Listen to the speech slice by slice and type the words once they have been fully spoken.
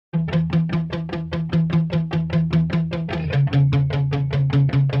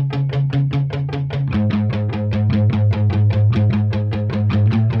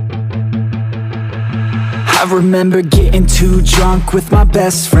remember getting too drunk with my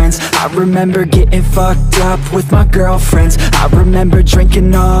best friends. I remember getting fucked up with my girlfriends. I remember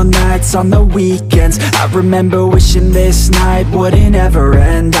drinking all nights on the weekends. I remember wishing this night wouldn't ever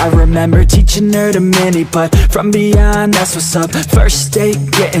end. I remember teaching her to mini putt from beyond, that's what's up. First date,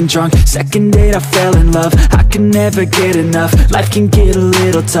 getting drunk. Second date, I fell in love. I can never get enough. Life can get a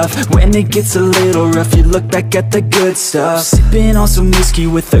little tough when it gets a little rough. You look back at the good stuff. Sipping on some whiskey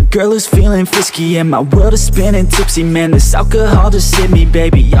with a girl who's feeling frisky, and my world is spinning tipsy. Man, this alcohol just hit me,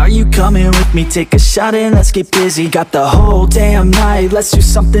 baby. Are you coming with me? Take a shot and let's get busy. Got the whole damn night, let's do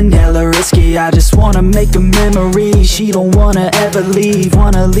something hella risky. I just wanna make a memory. She don't wanna ever leave,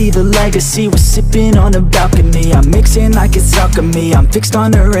 wanna leave a legacy. We're sipping on the balcony. I'm mixing like it's alchemy. I'm fixed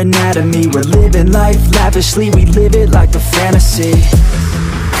on her anatomy. We're living life lavishly. We live it like a fantasy.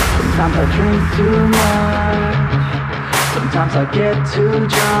 Sometimes I drink too much. Sometimes I get too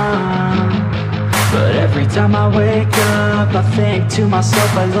drunk. But every time I wake up, I think to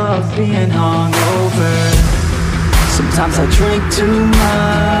myself, I love being hungover. Sometimes I drink too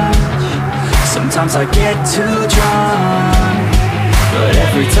much. Sometimes I get too drunk. But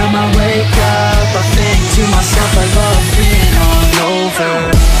every time I wake up, I think to myself, I love being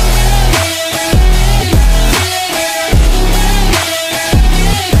hungover.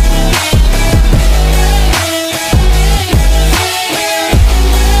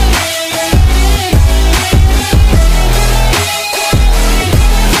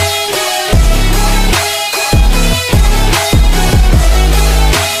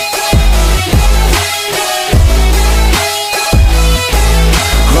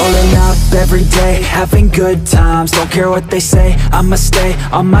 Every day, having good times. Don't care what they say, I'ma stay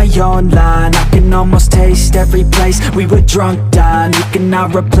on my own line. I can almost taste every place we were drunk down. You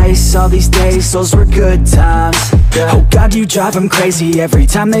cannot replace all these days, those were good times. Oh God, you drive them crazy every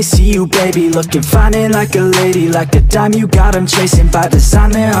time they see you, baby. Looking fine and like a lady, like a dime you got them chasing. By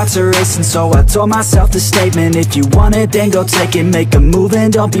design their hearts are racing, so I told myself the statement: if you want it, then go take it. Make a move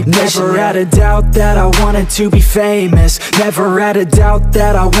and don't be patient. Never had a doubt that I wanted to be famous. Never had a doubt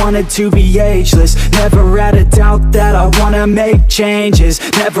that I wanted to be ageless. Never had a doubt that I wanna make changes.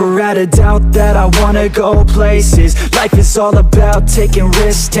 Never had a doubt that I wanna go places. Life is all about taking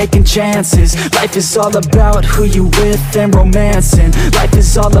risks, taking chances. Life is all about who you with and romancing. Life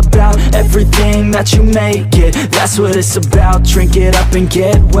is all about everything that you make it. That's what it's about. Drink it up and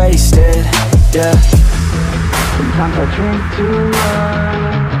get wasted. Yeah. Sometimes I drink too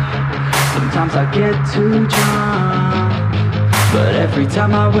much. Sometimes I get too drunk. But every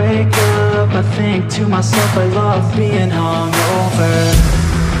time I wake up, I think to myself, I love being hungover.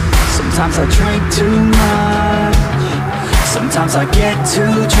 Sometimes I drink too much. Sometimes I get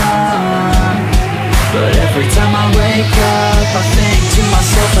too drunk. But every time I wake up, I think to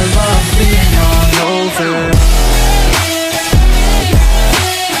myself, I love being hungover.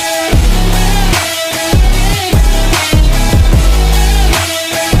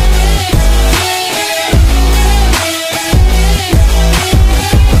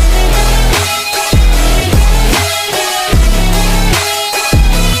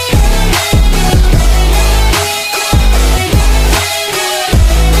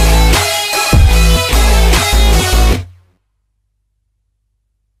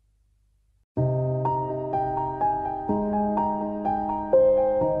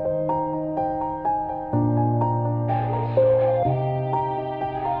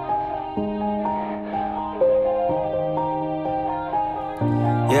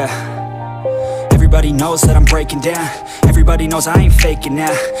 Everybody knows that I'm breaking down. Everybody knows I ain't faking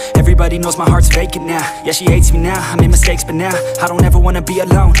now. Everybody knows my heart's vacant now. Yeah, she hates me now, I made mistakes but now I don't ever wanna be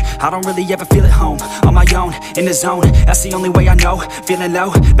alone. I don't really ever feel at home. On my own, in the zone, that's the only way I know. Feeling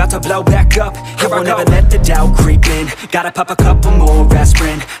low, about to blow back up. Here I won't ever let the doubt creep in. Gotta pop a couple more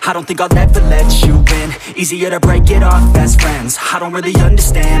aspirin. I don't think I'll ever let you in. Easier to break it off best friends. I don't really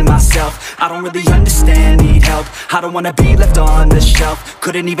understand myself. I don't really understand, need help. I don't wanna be left on the shelf.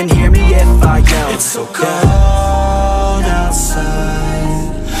 Couldn't even hear me if I yelled. It's so cold outside.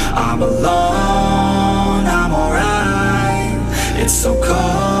 I'm alone, I'm alright. It's so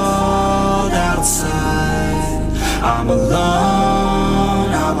cold outside. I'm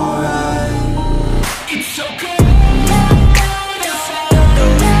alone, I'm alright. It's so cold.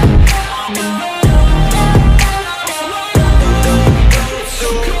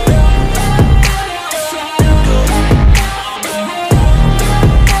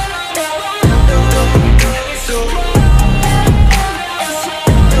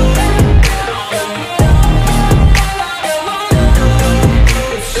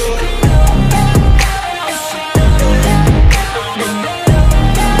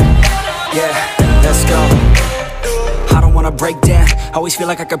 Always feel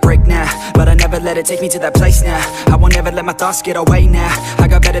like I could break now, but I never let it take me to that place now. I won't ever let my thoughts get away now. I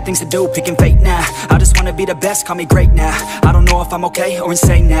got better things to do, picking fate now. I just wanna be the best, call me great now. I don't know if I'm okay or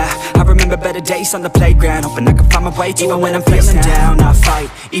insane now. I remember better days on the playground, hoping I can find my way even when I'm feeling down. I fight,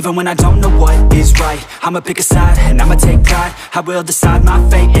 even when I don't know what is right. I'ma pick a side, and I'ma take pride. I will decide my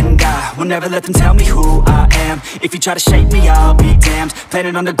fate, and I will never let them tell me who I am. If you try to shake me, I'll be damned.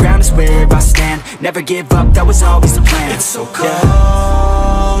 Planet on the ground is where I stand. Never give up, that was always the plan. It's so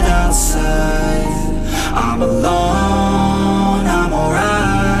cold